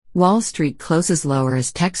Wall Street closes lower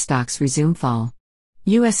as tech stocks resume fall.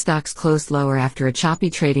 U.S. stocks closed lower after a choppy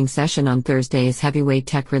trading session on Thursday as heavyweight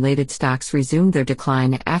tech-related stocks resumed their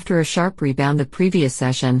decline after a sharp rebound the previous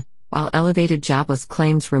session, while elevated jobless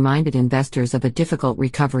claims reminded investors of a difficult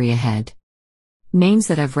recovery ahead. Names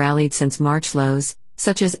that have rallied since March lows,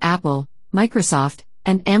 such as Apple, Microsoft,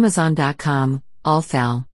 and Amazon.com, all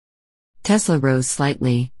fell. Tesla rose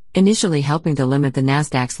slightly, initially helping to limit the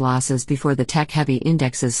Nasdaq's losses before the tech-heavy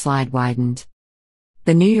index's slide widened.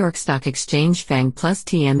 The New York Stock Exchange FANG plus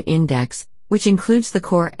TM index, which includes the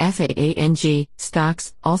core FAANG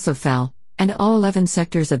stocks, also fell, and all 11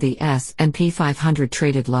 sectors of the S&P 500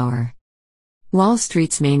 traded lower. Wall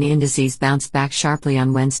Street's main indices bounced back sharply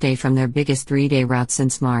on Wednesday from their biggest three-day rout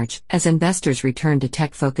since March, as investors returned to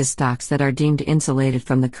tech-focused stocks that are deemed insulated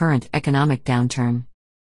from the current economic downturn.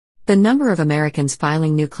 The number of Americans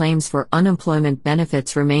filing new claims for unemployment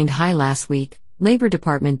benefits remained high last week, Labor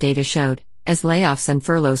Department data showed, as layoffs and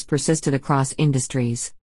furloughs persisted across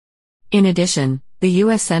industries. In addition, the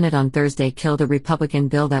U.S. Senate on Thursday killed a Republican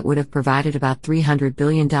bill that would have provided about $300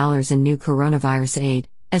 billion in new coronavirus aid,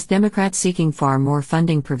 as Democrats seeking far more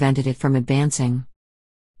funding prevented it from advancing.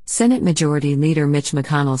 Senate Majority Leader Mitch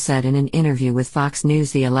McConnell said in an interview with Fox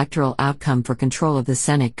News the electoral outcome for control of the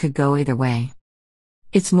Senate could go either way.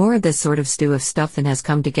 It's more of this sort of stew of stuff that has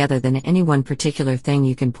come together than any one particular thing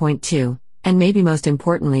you can point to, and maybe most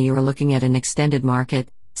importantly you are looking at an extended market,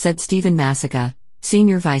 said Stephen Masica,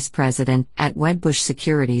 Senior Vice President at Wedbush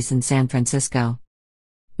Securities in San Francisco.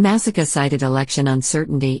 Masica cited election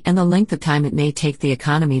uncertainty and the length of time it may take the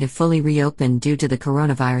economy to fully reopen due to the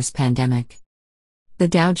coronavirus pandemic. The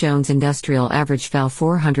Dow Jones Industrial Average fell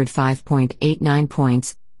 405.89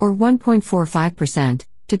 points, or 1.45%,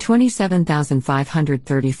 to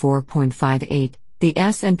 27,534.58, the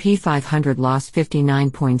S&P 500 lost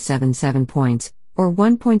 59.77 points, or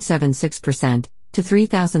 1.76%, to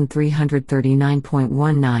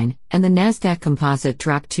 3,339.19, and the Nasdaq Composite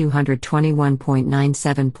dropped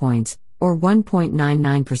 221.97 points, or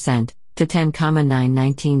 1.99%, to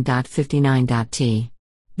 10,919.59.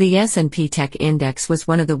 The S&P Tech Index was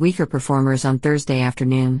one of the weaker performers on Thursday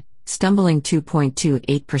afternoon, stumbling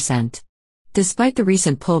 2.28%. Despite the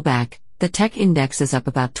recent pullback, the tech index is up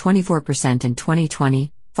about 24% in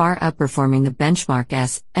 2020, far outperforming the benchmark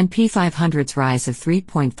S&P 500's rise of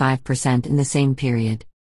 3.5% in the same period.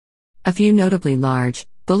 A few notably large,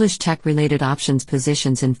 bullish tech-related options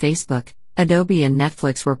positions in Facebook, Adobe and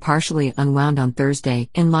Netflix were partially unwound on Thursday,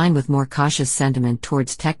 in line with more cautious sentiment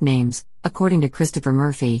towards tech names, according to Christopher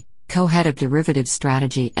Murphy, co-head of derivatives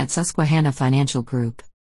strategy at Susquehanna Financial Group.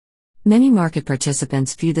 Many market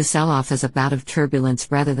participants view the sell-off as a bout of turbulence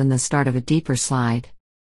rather than the start of a deeper slide.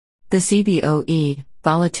 The CBOE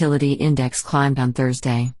Volatility Index climbed on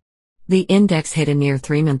Thursday. The index hit a near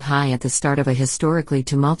three-month high at the start of a historically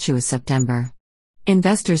tumultuous September.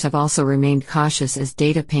 Investors have also remained cautious as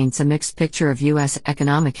data paints a mixed picture of U.S.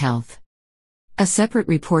 economic health. A separate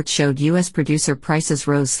report showed U.S. producer prices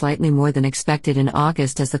rose slightly more than expected in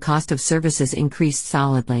August as the cost of services increased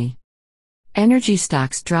solidly. Energy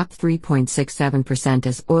stocks dropped 3.67%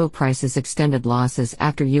 as oil prices extended losses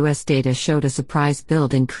after U.S. data showed a surprise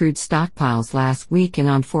build in crude stockpiles last week and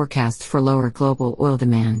on forecasts for lower global oil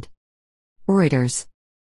demand. Reuters.